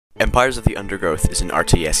Empires of the Undergrowth is an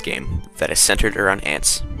RTS game that is centered around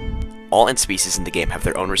ants. All ant species in the game have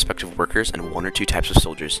their own respective workers and one or two types of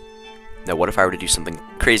soldiers. Now what if I were to do something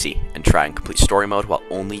crazy and try and complete story mode while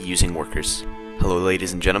only using workers? Hello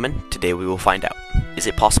ladies and gentlemen, today we will find out. Is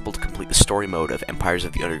it possible to complete the story mode of Empires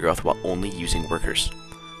of the Undergrowth while only using workers?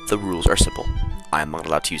 The rules are simple. I am not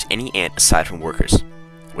allowed to use any ant aside from workers.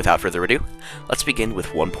 Without further ado, let's begin with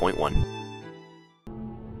 1.1.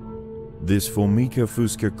 This Formica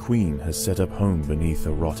fusca queen has set up home beneath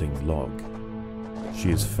a rotting log.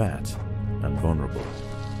 She is fat and vulnerable.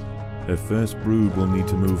 Her first brood will need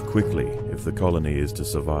to move quickly if the colony is to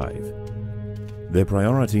survive. Their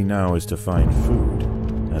priority now is to find food,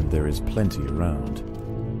 and there is plenty around.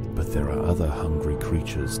 But there are other hungry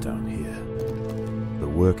creatures down here. The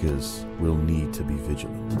workers will need to be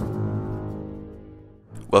vigilant.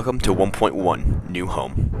 Welcome to 1.1, New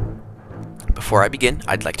Home. Before I begin,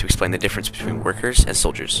 I'd like to explain the difference between workers and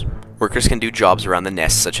soldiers. Workers can do jobs around the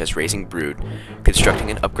nest such as raising brood,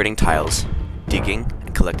 constructing and upgrading tiles, digging,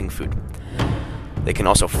 and collecting food. They can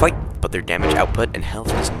also fight, but their damage output and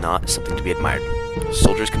health is not something to be admired.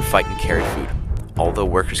 Soldiers can fight and carry food. Although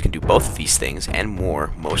workers can do both of these things and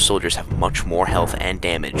more, most soldiers have much more health and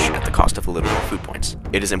damage at the cost of a little more food points.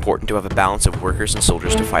 It is important to have a balance of workers and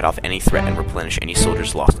soldiers to fight off any threat and replenish any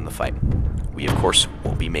soldiers lost in the fight. We of course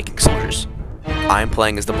won't be making soldiers. I am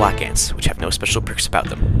playing as the black ants, which have no special perks about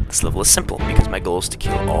them. This level is simple because my goal is to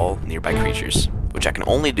kill all nearby creatures, which I can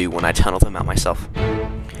only do when I tunnel them out myself.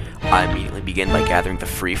 I immediately begin by gathering the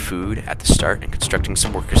free food at the start and constructing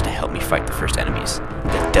some workers to help me fight the first enemies,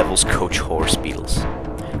 the Devil's Coach Horse Beetles.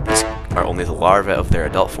 These are only the larvae of their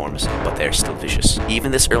adult forms, but they are still vicious.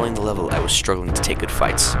 Even this early in the level, I was struggling to take good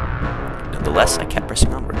fights. Nonetheless, I kept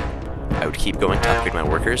pressing onward. I would keep going to upgrade my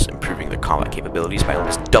workers, improving their combat capabilities by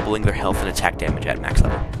almost doubling their health and attack damage at max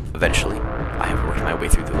level. Eventually, I have worked my way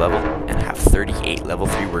through the level, and have 38 level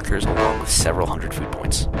 3 workers along with several hundred food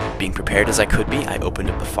points. Being prepared as I could be, I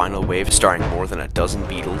opened up the final wave starring more than a dozen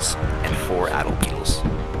beetles and 4 adult beetles.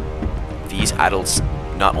 These adults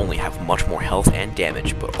not only have much more health and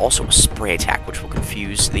damage, but also a spray attack which will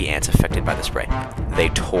confuse the ants affected by the spray. They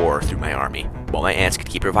tore through my army, while my ants could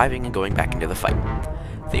keep reviving and going back into the fight.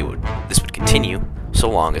 This would continue so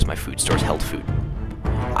long as my food stores held food.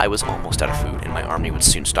 I was almost out of food, and my army would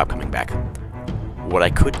soon stop coming back. What I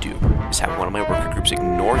could do is have one of my worker groups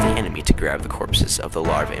ignore the enemy to grab the corpses of the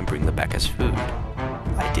larvae and bring them back as food.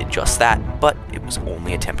 I did just that, but it was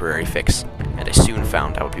only a temporary fix, and I soon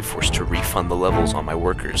found I would be forced to refund the levels on my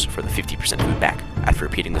workers for the 50% food back. After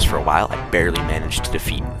repeating this for a while, I barely managed to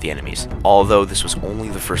defeat the enemies. Although this was only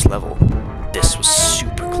the first level, this was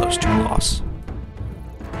super close to a loss.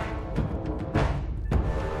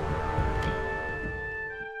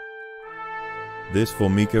 This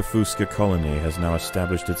Formica fusca colony has now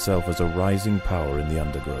established itself as a rising power in the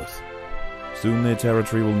undergrowth. Soon their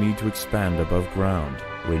territory will need to expand above ground,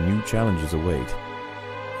 where new challenges await.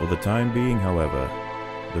 For the time being, however,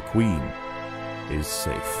 the Queen is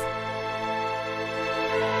safe.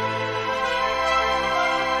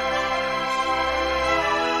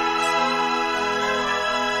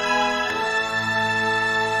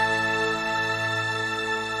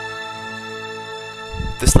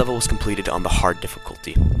 This level was completed on the hard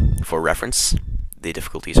difficulty. For reference, the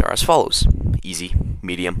difficulties are as follows: easy,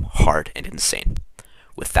 medium, hard, and insane.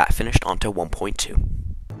 With that finished, on to 1.2.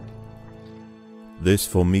 This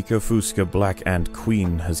Formica fusca black ant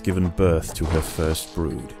queen has given birth to her first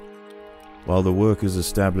brood. While the workers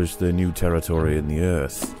establish their new territory in the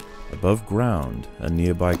earth, above ground, a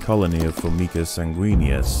nearby colony of Formica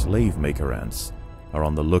sanguinea slave maker ants are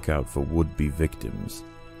on the lookout for would-be victims.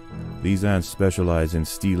 These ants specialize in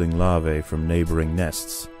stealing larvae from neighboring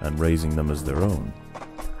nests and raising them as their own.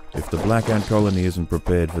 If the black ant colony isn't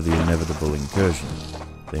prepared for the inevitable incursion,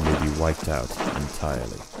 they may be wiped out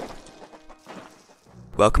entirely.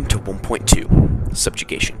 Welcome to 1.2,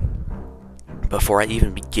 Subjugation. Before I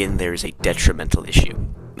even begin, there is a detrimental issue.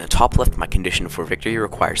 In the top left, my condition for victory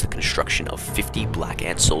requires the construction of 50 black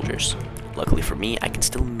ant soldiers. Luckily for me, I can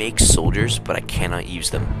still make soldiers, but I cannot use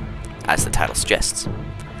them, as the title suggests.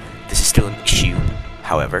 This is still an issue,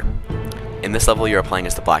 however. In this level, you are playing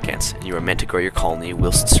as the black ants, and you are meant to grow your colony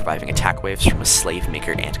whilst surviving attack waves from a slave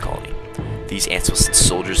maker ant colony. These ants will send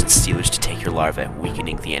soldiers and stealers to take your larvae,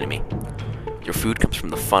 weakening the enemy. Your food comes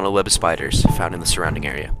from the funnel web spiders found in the surrounding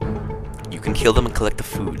area. You can kill them and collect the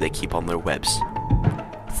food they keep on their webs.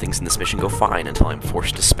 Things in this mission go fine until I'm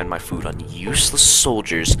forced to spend my food on useless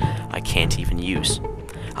soldiers I can't even use.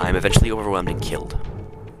 I am eventually overwhelmed and killed.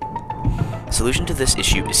 The solution to this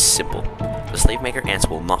issue is simple. The slave maker ants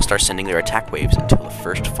will not start sending their attack waves until the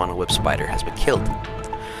first funnel web spider has been killed.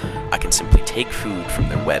 I can simply take food from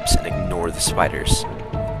their webs and ignore the spiders.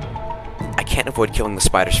 I can't avoid killing the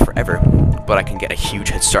spiders forever, but I can get a huge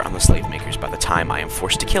head start on the slave makers by the time I am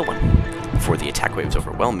forced to kill one. Before the attack waves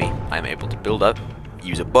overwhelm me, I am able to build up,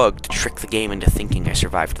 use a bug to trick the game into thinking I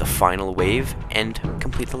survived the final wave, and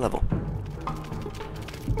complete the level.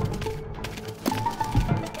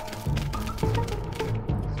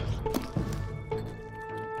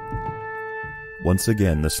 Once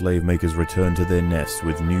again, the slave makers return to their nest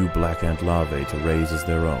with new black ant larvae to raise as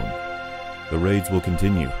their own. The raids will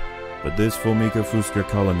continue, but this Formica fusca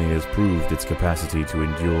colony has proved its capacity to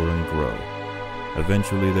endure and grow.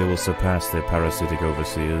 Eventually they will surpass their parasitic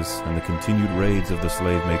overseers, and the continued raids of the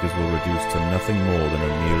slave makers will reduce to nothing more than a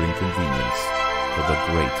mere inconvenience for the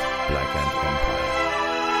great Black Ant Empire.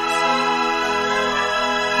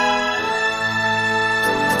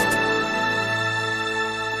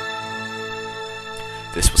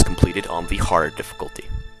 This was completed on the hard difficulty.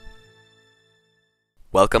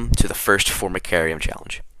 Welcome to the first Formicarium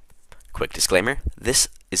challenge. Quick disclaimer, this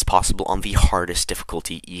is possible on the hardest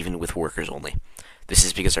difficulty even with workers only. This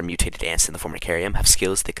is because our mutated ants in the Formicarium have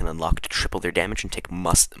skills they can unlock to triple their damage and take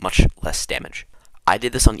much less damage. I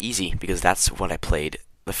did this on easy because that's what I played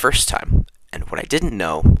the first time, and what I didn't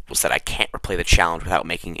know was that I can't replay the challenge without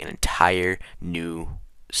making an entire new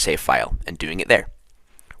save file and doing it there,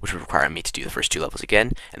 which would require me to do the first 2 levels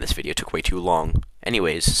again, and this video took way too long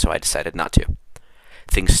anyways, so I decided not to.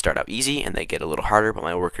 Things start out easy, and they get a little harder, but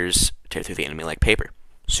my workers tear through the enemy like paper.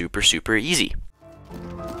 Super, super easy.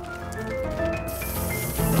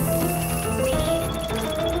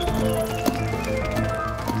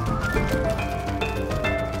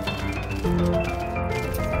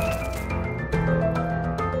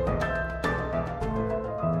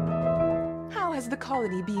 How has the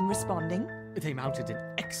colony been responding? They mounted an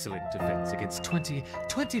excellent defense against 20,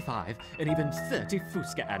 25, and even 30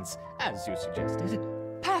 Fusca ants, as you suggested.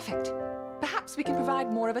 Perfect. Perhaps we can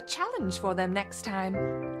provide more of a challenge for them next time.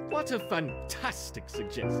 What a fantastic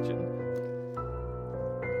suggestion.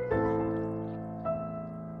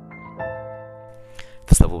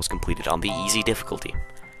 This level was completed on the easy difficulty.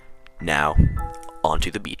 Now,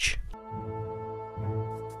 onto the beach.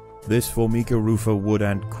 This Formica rufa wood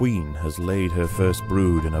ant queen has laid her first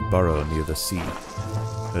brood in a burrow near the sea.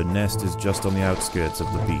 Her nest is just on the outskirts of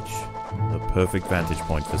the beach, a perfect vantage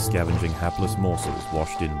point for scavenging hapless morsels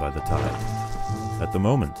washed in by the tide. At the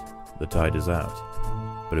moment, the tide is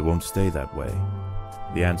out, but it won't stay that way.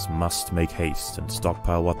 The ants must make haste and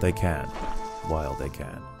stockpile what they can, while they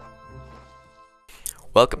can.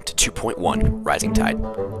 Welcome to 2.1 Rising Tide.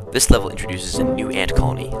 This level introduces a new ant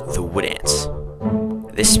colony, the wood ants.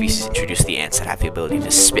 This species introduced the ants that have the ability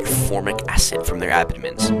to spit formic acid from their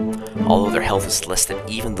abdomens. Although their health is less than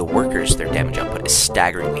even the workers, their damage output is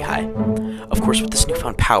staggeringly high. Of course, with this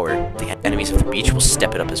newfound power, the enemies of the beach will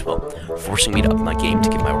step it up as well, forcing me to up my game to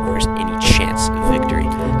give my workers any chance of victory.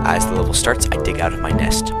 As the level starts, I dig out of my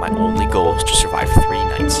nest. My only goal is to survive 3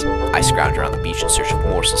 nights. I scrounge around the beach in search of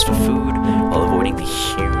morsels for food, while avoiding the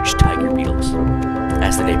huge tiger beetles.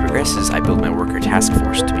 As the day progresses, I build my worker task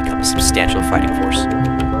force to become a substantial fighting force.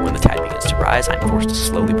 When the tide begins to rise, I'm forced to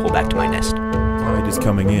slowly pull back to my nest. Tide is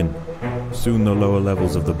coming in. Soon the lower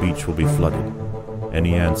levels of the beach will be flooded.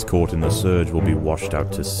 Any ants caught in the surge will be washed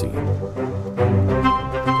out to sea.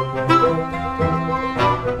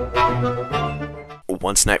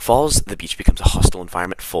 Once night falls, the beach becomes a hostile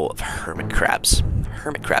environment full of hermit crabs.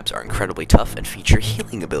 Hermit crabs are incredibly tough and feature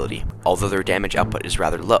healing ability, although their damage output is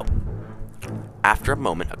rather low. After a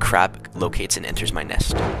moment, a crab locates and enters my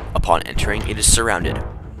nest. Upon entering, it is surrounded,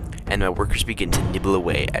 and my workers begin to nibble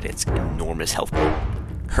away at its enormous health pool.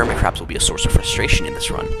 Hermit crabs will be a source of frustration in this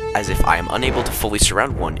run, as if I am unable to fully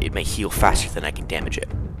surround one, it may heal faster than I can damage it.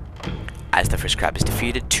 As the first crab is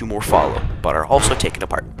defeated, 2 more follow, but are also taken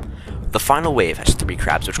apart. The final wave has 3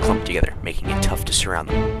 crabs which clump together, making it tough to surround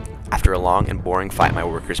them. After a long and boring fight, my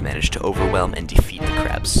workers manage to overwhelm and defeat the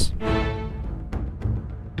crabs.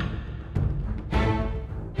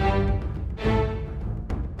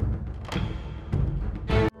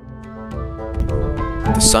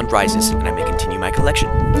 The sun rises, and I may continue my collection.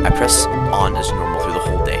 I press on as normal through the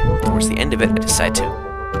whole day. Towards the end of it, I decide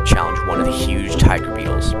to challenge one of the huge tiger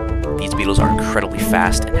beetles. These beetles are incredibly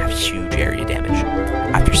fast and have huge area damage.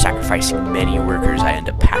 After sacrificing many workers, I end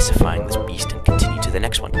up pacifying this beast and continue to the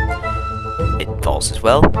next one. It falls as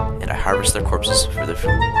well, and I harvest their corpses for the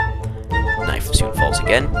food. Knife soon falls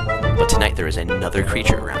again, but tonight there is another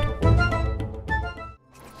creature around.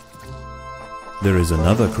 There is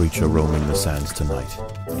another creature roaming the sands tonight.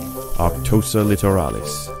 Arctosa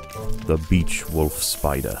littoralis, the beach wolf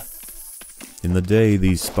spider. In the day,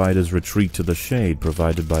 these spiders retreat to the shade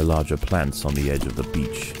provided by larger plants on the edge of the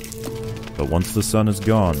beach. But once the sun is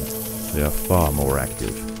gone, they are far more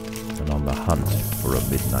active and on the hunt for a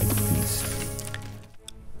midnight feast.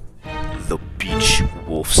 The beach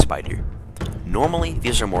wolf spider. Normally,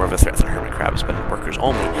 these are more of a threat than hermit crabs, but in workers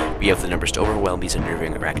only, we have the numbers to overwhelm these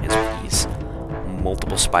unnerving arachnids with ease.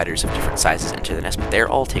 Multiple spiders of different sizes enter the nest, but they're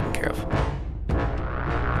all taken care of.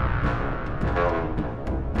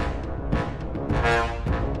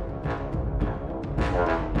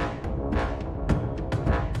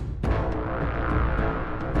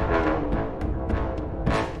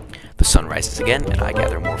 The sun rises again, and I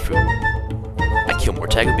gather more food. I kill more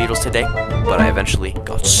tagu beetles today, but I eventually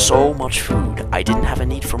got so much food, I didn't have a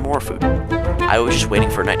need for more food. I was just waiting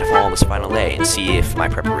for night to fall on this final day and see if my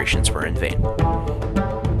preparations were in vain.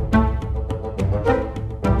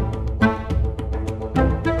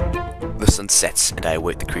 The sun sets, and I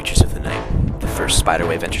await the creatures of the night. The first spider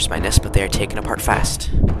wave enters my nest, but they are taken apart fast.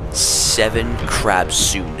 7 crabs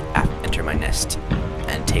soon enter my nest,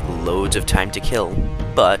 and take loads of time to kill,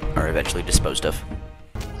 but are eventually disposed of.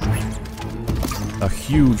 A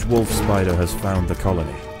huge wolf spider has found the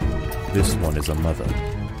colony. This one is a mother,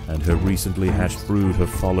 and her recently hatched brood have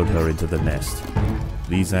followed her into the nest.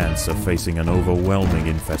 These ants are facing an overwhelming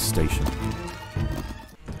infestation.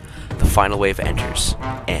 The final wave enters,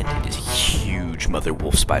 and it is a huge mother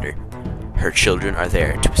wolf spider. Her children are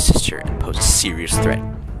there to assist her and pose a serious threat.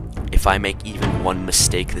 If I make even one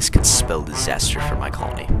mistake, this can spell disaster for my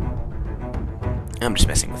colony. I'm just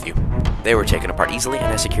messing with you. They were taken apart easily, and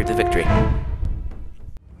I secured the victory.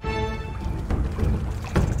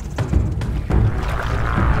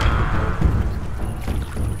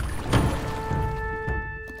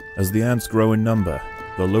 As the ants grow in number,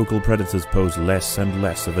 the local predators pose less and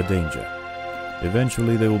less of a danger.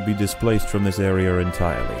 Eventually they will be displaced from this area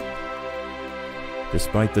entirely.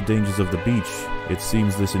 Despite the dangers of the beach, it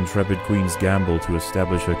seems this intrepid queen's gamble to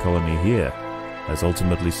establish her colony here has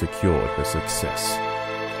ultimately secured her success.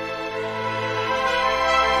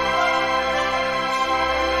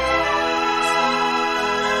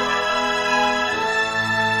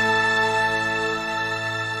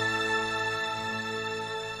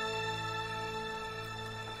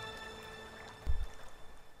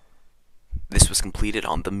 This was completed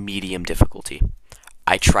on the medium difficulty.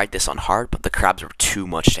 I tried this on hard, but the crabs were too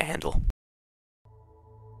much to handle.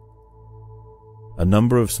 A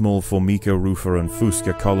number of small Formica, Rufa, and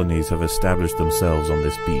Fusca colonies have established themselves on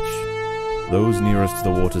this beach. Those nearest to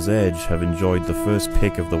the water's edge have enjoyed the first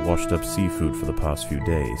pick of the washed-up seafood for the past few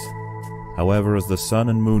days. However, as the sun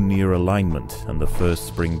and moon near alignment and the first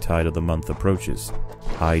spring tide of the month approaches,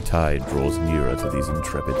 high tide draws nearer to these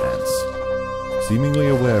intrepid ants. Seemingly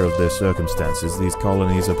aware of their circumstances, these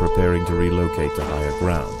colonies are preparing to relocate to higher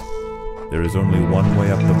ground. There is only one way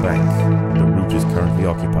up the bank. The route is currently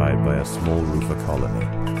occupied by a small Rufa colony.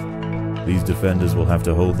 These defenders will have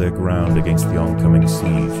to hold their ground against the oncoming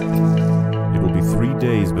siege. It will be 3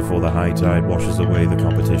 days before the high tide washes away the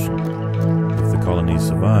competition. If the colony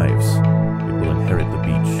survives, it will inherit the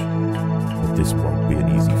beach. But this won't be an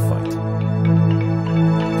easy fight.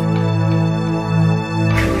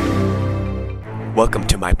 Welcome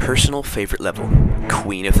to my personal favorite level,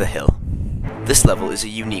 Queen of the Hill. This level is a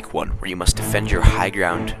unique one where you must defend your high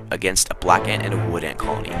ground against a black ant and a wood ant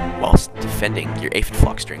colony, whilst defending your aphid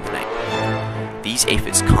flocks during the night. These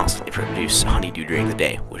aphids constantly produce honeydew during the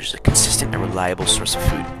day, which is a consistent and reliable source of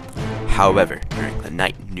food. However, during the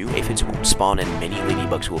night, new aphids won't spawn and many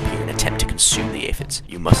ladybugs will appear and attempt to consume the aphids.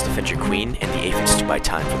 You must defend your queen and the aphids to buy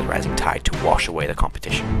time for the rising tide to wash away the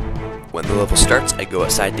competition. When the level starts, I go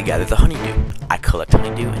outside to gather the honeydew. I collect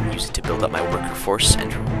honeydew and use it to build up my worker force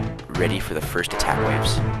and ready for the first attack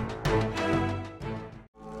waves.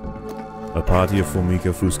 A party of Formica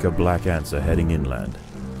Fusca black ants are heading inland.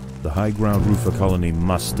 The high ground Rufa colony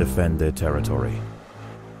must defend their territory.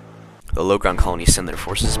 The low ground colonies send their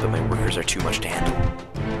forces, but my workers are too much to handle.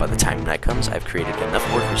 By the time night comes, I've created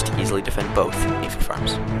enough workers to easily defend both aphid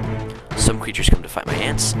farms. Some creatures come to fight my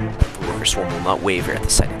ants, but the worker swarm will not waver at the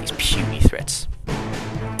sight of these puny threats.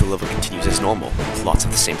 The level continues as normal, with lots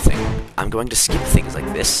of the same thing. I'm going to skip things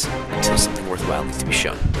like this until something worthwhile needs to be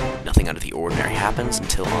shown. Nothing out of the ordinary happens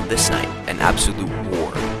until on this night, an absolute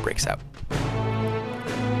war breaks out.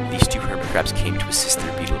 These 2 hermit crabs came to assist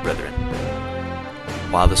their beetle brethren.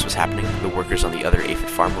 While this was happening, the workers on the other aphid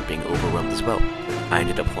farm were being overwhelmed as well. I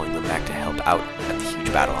ended up pulling them back to help out at the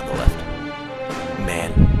huge battle on the left.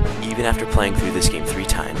 Man, even after playing through this game 3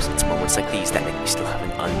 times, it's moments like these that make me still have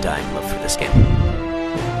an undying love for this game.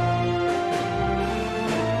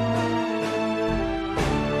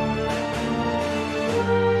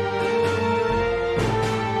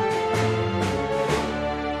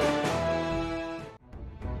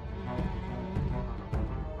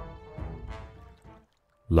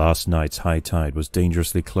 Last night's high tide was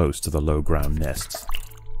dangerously close to the low-ground nests.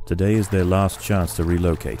 Today is their last chance to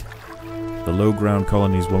relocate. The low-ground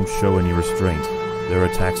colonies won't show any restraint. Their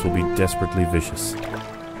attacks will be desperately vicious.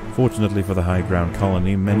 Fortunately for the high-ground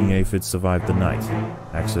colony, many aphids survived the night.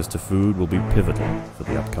 Access to food will be pivotal for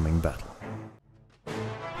the upcoming battle.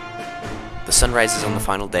 The sun rises on the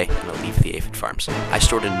final day, and I leave the aphid farms. I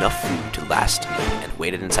stored enough food to last me and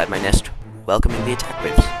waited inside my nest, welcoming the attack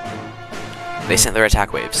waves. They sent their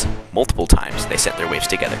attack waves. Multiple times they sent their waves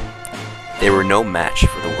together. They were no match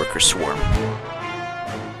for the worker swarm.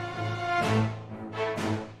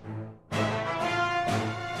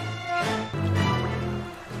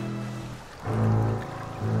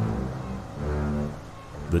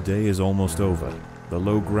 The day is almost over. The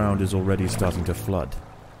low ground is already starting to flood.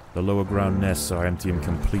 The lower ground nests are emptying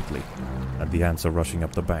completely, and the ants are rushing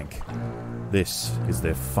up the bank. This is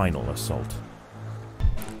their final assault.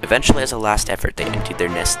 Eventually, as a last effort, they emptied their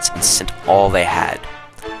nests and sent all they had,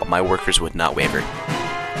 but my workers would not waver.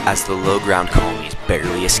 As the low ground colonies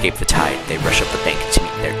barely escape the tide, they rush up the bank to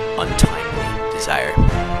meet their untimely desire.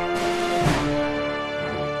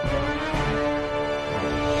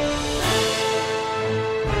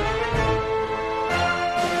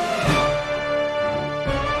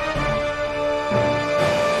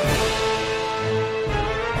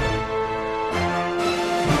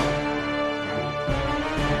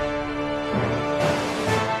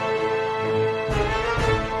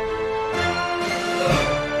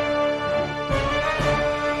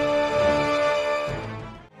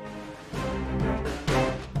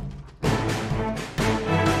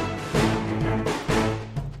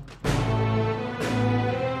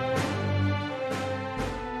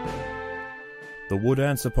 The wood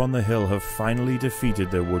ants upon the hill have finally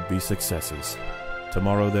defeated their would-be successors.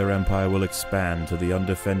 Tomorrow their empire will expand to the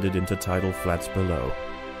undefended intertidal flats below,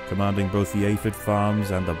 commanding both the aphid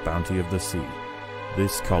farms and the bounty of the sea.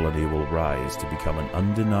 This colony will rise to become an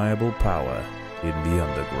undeniable power in the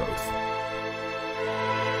undergrowth.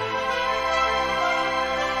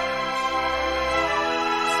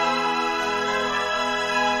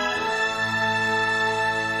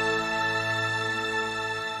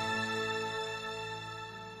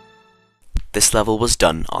 This level was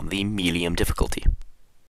done on the medium difficulty.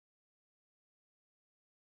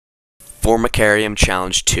 Formicarium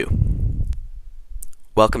Challenge 2.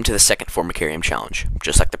 Welcome to the second Formicarium Challenge.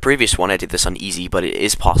 Just like the previous one, I did this on easy, but it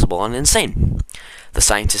is possible on insane. The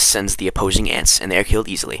scientist sends the opposing ants, and they are killed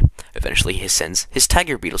easily. Eventually, he sends his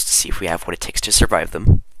tiger beetles to see if we have what it takes to survive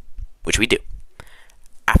them, which we do.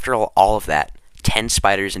 After all of that, 10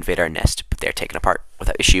 spiders invade our nest, but they are taken apart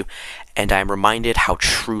without issue, and I am reminded how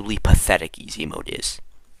truly pathetic easy mode is.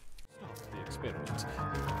 Stop the experiment.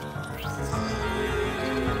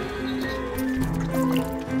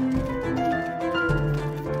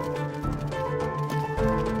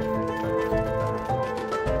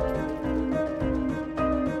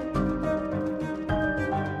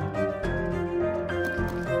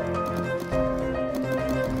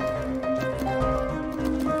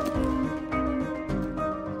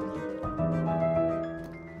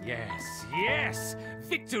 Yes!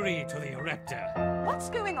 Victory to the Ereptor! What's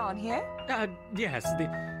going on here? Yes,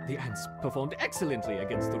 the ants performed excellently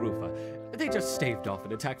against the roofer. They just staved off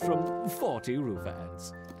an attack from 40 roofer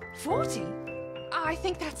ants. 40? I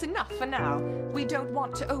think that's enough for now. We don't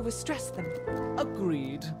want to overstress them.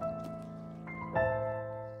 Agreed.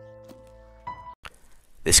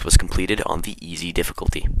 This was completed on the easy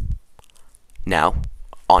difficulty. Now,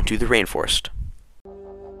 onto the rainforest.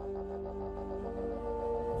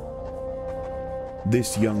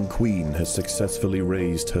 This young queen has successfully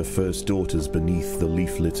raised her first daughters beneath the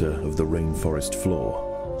leaf litter of the rainforest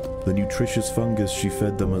floor. The nutritious fungus she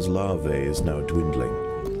fed them as larvae is now dwindling.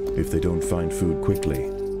 If they don't find food quickly,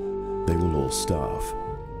 they will all starve.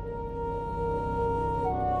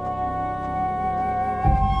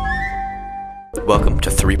 Welcome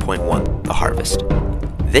to 3.1, The Harvest.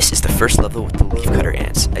 This is the first level with the leafcutter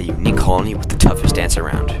ants, a unique colony with the toughest ants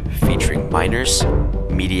around, featuring miners,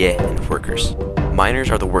 media, and workers. Miners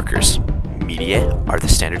are the workers, media are the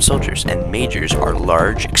standard soldiers, and majors are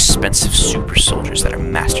large, expensive super soldiers that are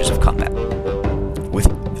masters of combat. With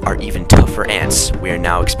our even tougher ants, we are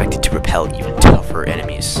now expected to repel even tougher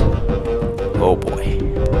enemies. Oh boy.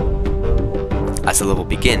 As the level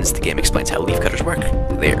begins, the game explains how leafcutters work.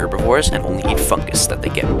 They are herbivores and only eat fungus that they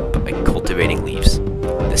get by cultivating leaves.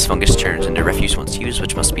 This fungus turns into refuse once used,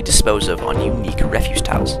 which must be disposed of on unique refuse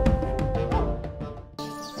tiles.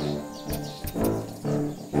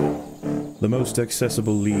 The most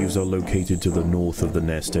accessible leaves are located to the north of the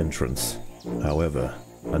nest entrance. However,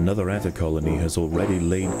 another ant colony has already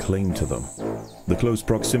laid claim to them. The close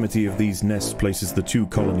proximity of these nests places the two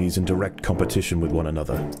colonies in direct competition with one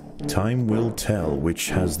another. Time will tell which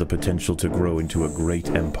has the potential to grow into a great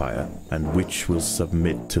empire, and which will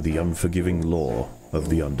submit to the unforgiving law of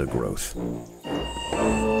the Undergrowth.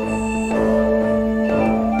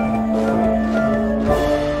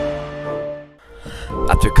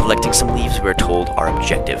 After collecting some leaves, we are told our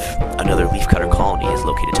objective. Another leafcutter colony is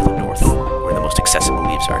located to the north, where the most accessible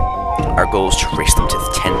leaves are. Our goal is to race them to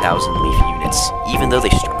the 10,000 leaf units, even though they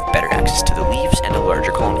start with better access to the leaves and a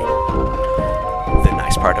larger colony. The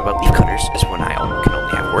nice part about leafcutters is when I can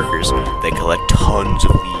only have workers, they collect tons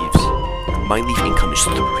of leaves. My leaf income is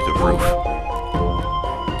through the roof.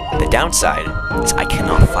 The downside is I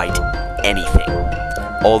cannot fight anything.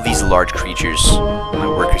 All these large creatures, my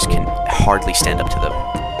workers can hardly stand up to them.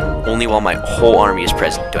 Only while my whole army is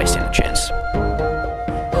present do I stand a chance.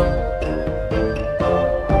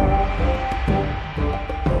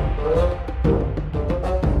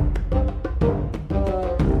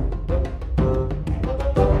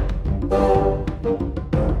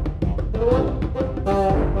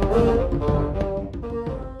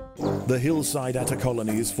 The hillside Atta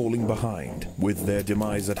colony is falling behind. With their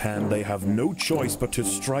demise at hand, they have no choice but to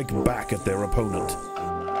strike back at their opponent.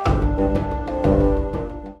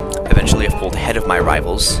 Eventually, I've pulled ahead of my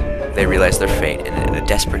rivals. They realize their fate, and in a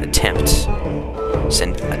desperate attempt,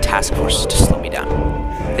 send a task force to slow me down.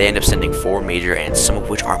 They end up sending 4 major ants, some of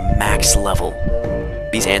which are max level.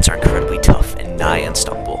 These ants are incredibly tough and nigh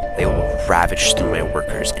unstoppable. They will ravage through my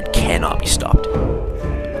workers and cannot be stopped.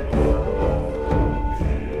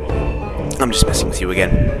 I'm just messing with you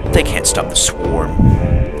again. They can't stop the swarm.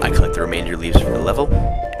 I collect the remainder leaves for the level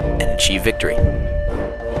and achieve victory.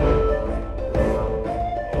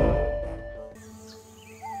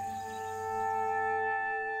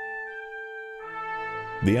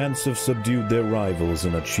 The ants have subdued their rivals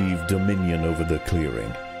and achieved dominion over the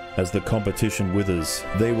clearing. As the competition withers,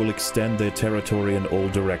 they will extend their territory in all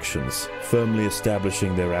directions, firmly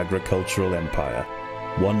establishing their agricultural empire.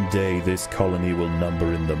 One day this colony will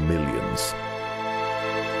number in the millions.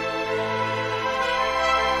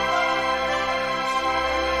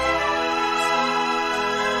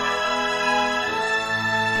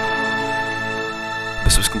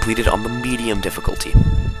 This was completed on the medium difficulty.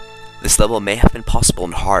 This level may have been possible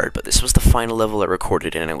and hard, but this was the final level I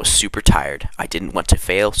recorded and I was super tired. I didn't want to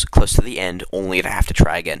fail so close to the end, only to have to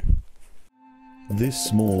try again. This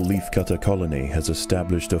small leafcutter colony has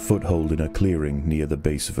established a foothold in a clearing near the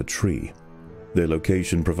base of a tree. Their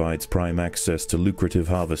location provides prime access to lucrative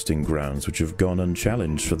harvesting grounds which have gone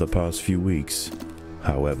unchallenged for the past few weeks.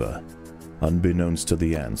 However, unbeknownst to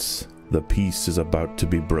the ants, the peace is about to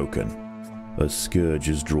be broken. A scourge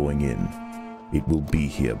is drawing in. It will be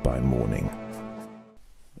here by morning.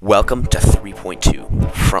 Welcome to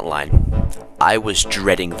 3.2, Frontline. I was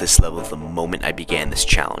dreading this level the moment I began this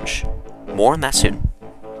challenge. More on that soon.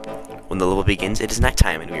 When the level begins, it is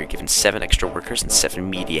nighttime and we are given 7 extra workers and 7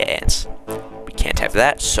 media ants. We can't have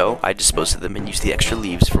that, so I dispose of them and use the extra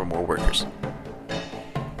leaves for more workers.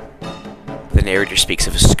 The narrator speaks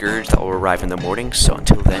of a scourge that will arrive in the morning, so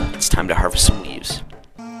until then, it's time to harvest some leaves.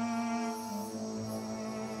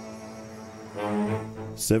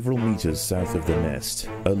 Several meters south of the nest,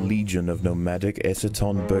 a legion of nomadic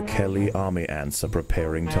Essaton Berkeley army ants are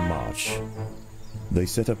preparing to march. They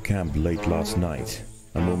set up camp late last night,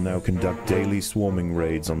 and will now conduct daily swarming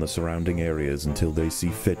raids on the surrounding areas until they see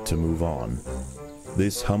fit to move on.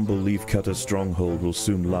 This humble leafcutter stronghold will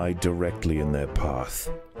soon lie directly in their path.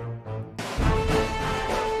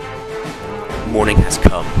 Morning has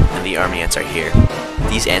come, and the army ants are here.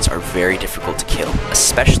 These ants are very difficult to kill,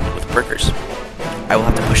 especially with workers. I will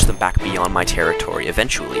have to push them back beyond my territory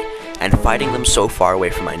eventually, and fighting them so far away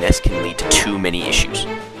from my nest can lead to too many issues.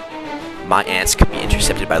 My ants can be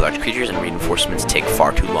intercepted by large creatures and reinforcements take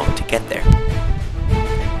far too long to get there.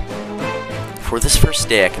 For this first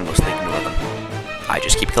day I can mostly ignore them. I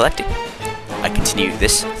just keep collecting. I continue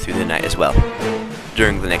this through the night as well.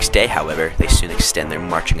 During the next day, however, they soon extend their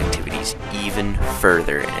marching activities even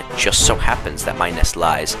further, and it just so happens that my nest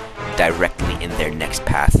lies directly in their next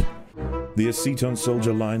path. The Aceton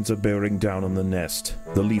soldier lines are bearing down on the nest.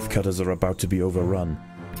 The leafcutters are about to be overrun.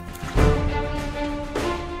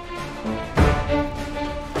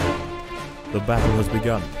 The battle has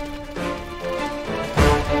begun.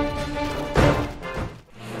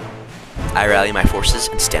 I rally my forces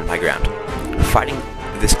and stand my ground. Fighting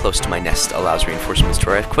this close to my nest allows reinforcements to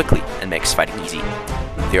arrive quickly and makes fighting easy.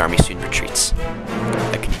 The army soon retreats.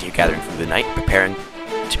 I continue gathering through the night, preparing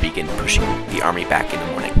to begin pushing the army back in the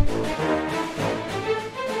morning.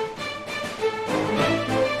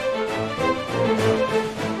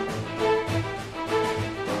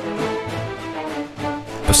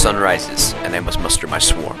 sun rises, and I must muster my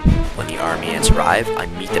swarm. When the army ants arrive, I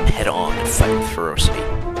meet them head-on and fight with ferocity.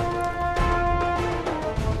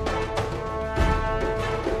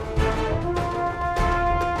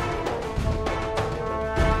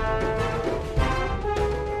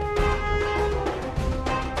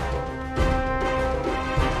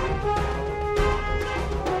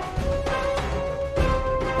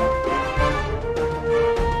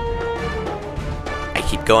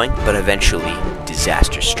 Keep going, but eventually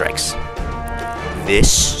disaster strikes.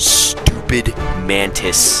 This stupid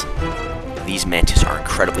mantis. These mantis are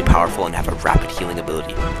incredibly powerful and have a rapid healing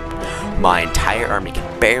ability. My entire army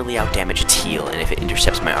can barely outdamage its heal, and if it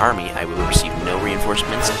intercepts my army, I will receive no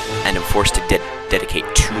reinforcements and am forced to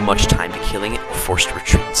dedicate too much time to killing it, or forced to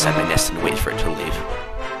retreat inside my nest and wait for it to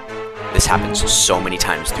leave. This happens so many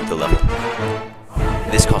times through the level.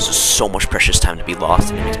 This causes so much precious time to be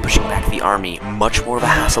lost, and it makes pushing back the army much more of a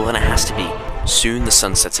hassle than it has to be. Soon the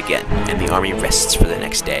sun sets again, and the army rests for the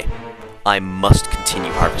next day. I must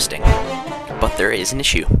continue harvesting. But there is an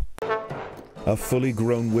issue. A fully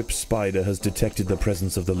grown whip spider has detected the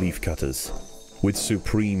presence of the leaf cutters. With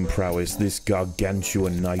supreme prowess, this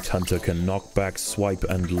gargantuan night hunter can knock back, swipe,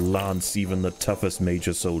 and lance even the toughest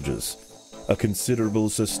major soldiers. A considerable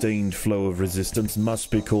sustained flow of resistance must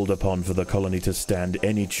be called upon for the colony to stand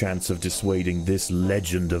any chance of dissuading this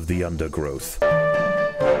legend of the undergrowth.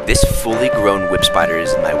 This fully grown whip spider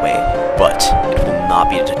is in my way, but it will not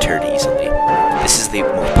be deterred easily. This is the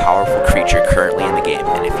most powerful creature currently in the game,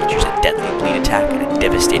 and it features a deadly bleed attack and a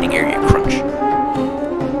devastating area crunch.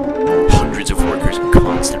 Hundreds of workers and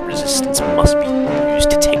constant resistance must be used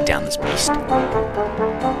to take down this beast.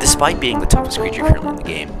 Despite being the toughest creature currently in the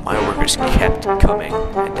game, my workers kept coming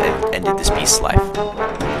and ended this beast's life.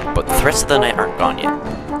 But the threats of the night aren't gone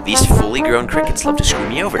yet. These fully grown crickets love to screw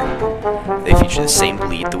me over. They feature the same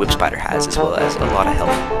bleed the whip spider has, as well as a lot of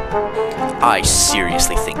health. I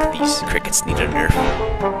seriously think these crickets need a nerf.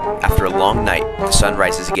 After a long night, the sun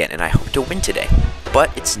rises again, and I hope to win today.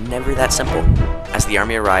 But it's never that simple. As the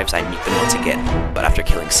army arrives, I meet them once again, but after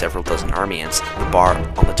killing several dozen army ants, the bar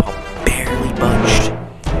on the top barely budged.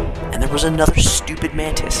 And there was another stupid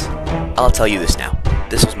mantis. I'll tell you this now.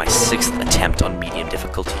 This was my 6th attempt on medium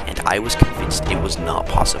difficulty, and I was convinced it was not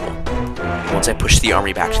possible. Once I pushed the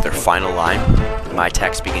army back to their final line, my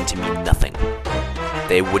attacks began to mean nothing.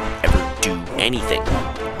 They wouldn't ever do anything.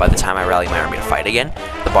 By the time I rally my army to fight again,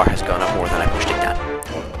 the bar has gone up more than I pushed it down.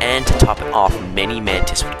 And to top it off, many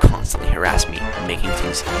mantis would constantly harass me, making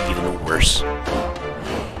things even worse.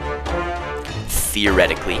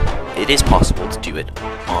 Theoretically, it is possible to do it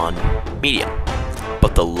on medium,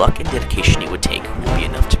 but the luck and dedication it would take would be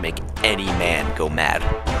enough to make any man go mad.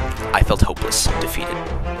 I felt hopeless, defeated.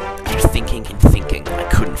 After thinking and thinking, I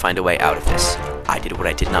couldn't find a way out of this. I did what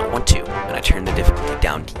I did not want to, and I turned the difficulty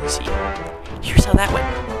down to easy. Here's how that went.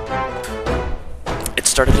 It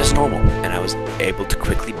started as normal, and I was able to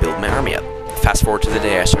quickly build my army up. Fast forward to the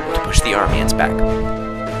day I started to push the army ants back.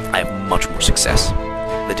 I have much more success.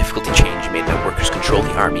 The difficulty change made my workers control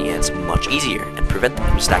the army ants much easier and prevent them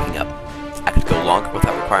from stacking up. I could go longer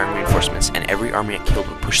without requiring reinforcements, and every army ant killed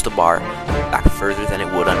would push the bar back further than it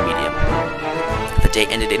would on medium. The day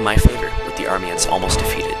ended in my favor, with the army ants almost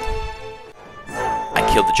defeated. I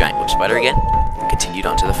killed the giant whip spider again, and continued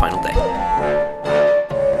on to the final day.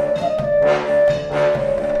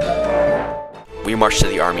 We march to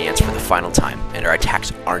the army ants for the final time, and our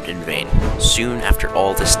attacks aren't in vain. Soon after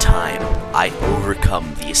all this time, I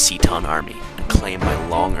overcome the Aceton army and claim my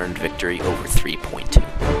long-earned victory over 3.2.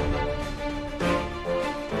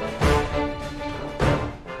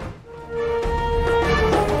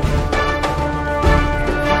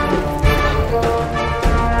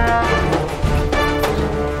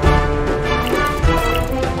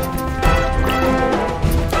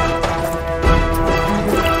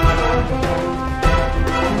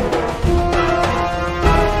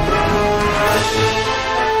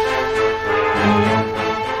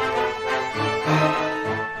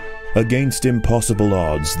 Against impossible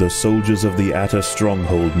odds, the soldiers of the Atta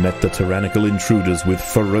stronghold met the tyrannical intruders with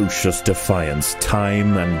ferocious defiance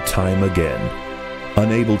time and time again.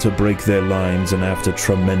 Unable to break their lines and after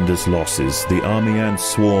tremendous losses, the army ant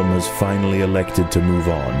swarm has finally elected to move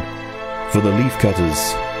on. For the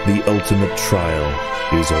leafcutters, the ultimate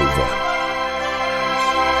trial is over.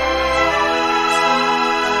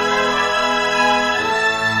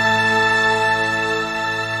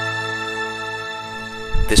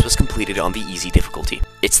 This was completed on the easy difficulty.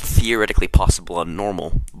 It's theoretically possible on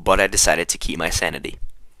normal, but I decided to keep my sanity.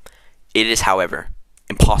 It is, however,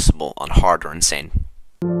 impossible on hard or insane.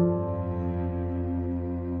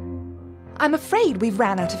 I'm afraid we've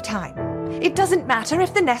ran out of time. It doesn't matter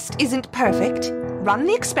if the nest isn't perfect. Run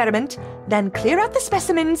the experiment, then clear out the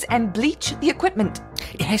specimens and bleach the equipment.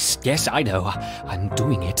 Yes, I know. I'm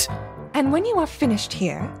doing it. And when you are finished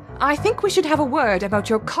here, I think we should have a word about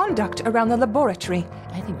your conduct around the laboratory.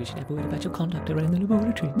 I think we should have a word about your conduct around the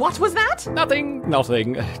laboratory. What was that? Nothing.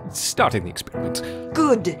 Starting the experiment.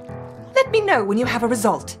 Good. Let me know when you have a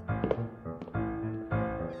result.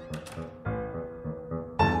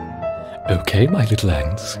 Okay, my little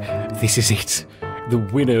ants. This is it. The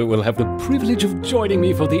winner will have the privilege of joining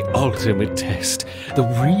me for the ultimate test, the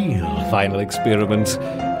real final experiment.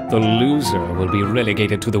 The loser will be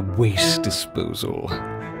relegated to the waste disposal.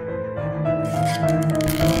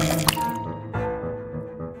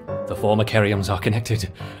 The formicariums are connected.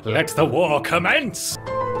 Let the war commence!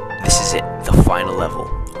 This is it, the final level.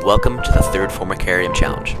 Welcome to the third Formicarium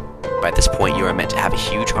challenge. By this point, you are meant to have a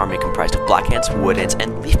huge army comprised of black ants, wood ants,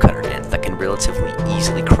 and leafcutter ants that can relatively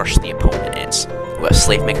easily crush the opponent ants, who have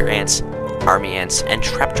slave maker ants, army ants, and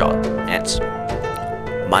trapjaw ants.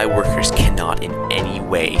 My workers cannot in any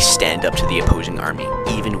way stand up to the opposing army,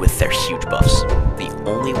 even with their huge buffs. The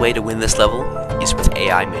only way to win this level is with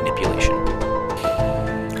AI manipulation.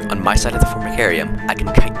 On my side of the Formicarium, I can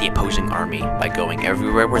kite the opposing army by going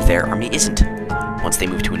everywhere where their army isn't. Once they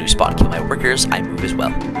move to a new spot and kill my workers, I move as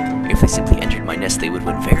well. If they simply entered my nest, they would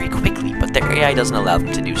win very quickly, but their AI doesn't allow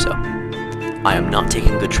them to do so. I am not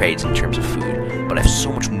taking good trades in terms of food, but I have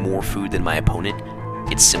so much more food than my opponent,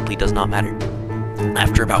 it simply does not matter.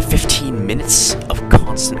 After about 15 minutes of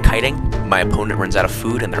constant kiting, my opponent runs out of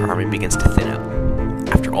food and their army begins to thin out.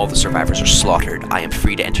 After all the survivors are slaughtered, I am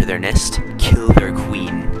free to enter their nest, kill their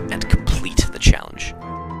queen, and complete the challenge.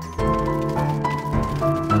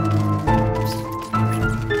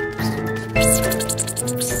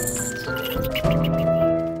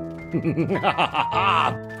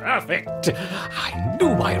 Perfect! I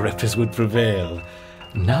knew my raptors would prevail.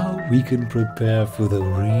 Now we can prepare for the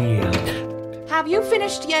real... Have you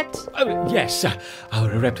finished yet? Yes, our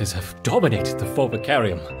raptors have dominated the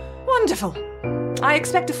Formicarium. Wonderful. I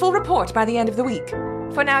expect a full report by the end of the week.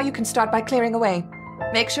 For now, you can start by clearing away.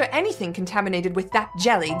 Make sure anything contaminated with that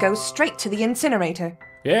jelly goes straight to the incinerator.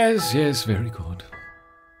 Yes, very good.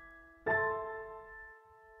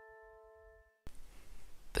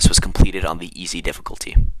 This was completed on the easy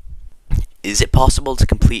difficulty. Is it possible to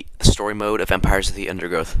complete the story mode of Empires of the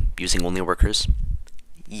Undergrowth using only workers?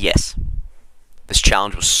 Yes. This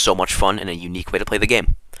challenge was so much fun and a unique way to play the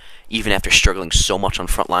game. Even after struggling so much on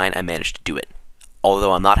frontline, I managed to do it.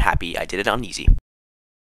 Although I'm not happy, I did it on easy.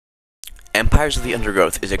 Empires of the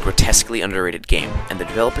Undergrowth is a grotesquely underrated game, and the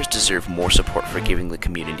developers deserve more support for giving the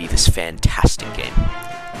community this fantastic game.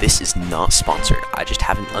 This is not sponsored, I just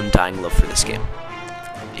have an undying love for this game.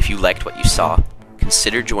 If you liked what you saw,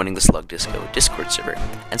 consider joining the Slug Disco Discord server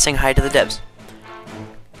and saying hi to the devs.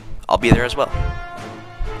 I'll be there as well.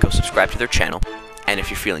 Go subscribe to their channel, and if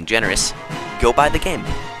you're feeling generous, go buy the game.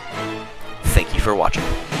 Thank you for watching.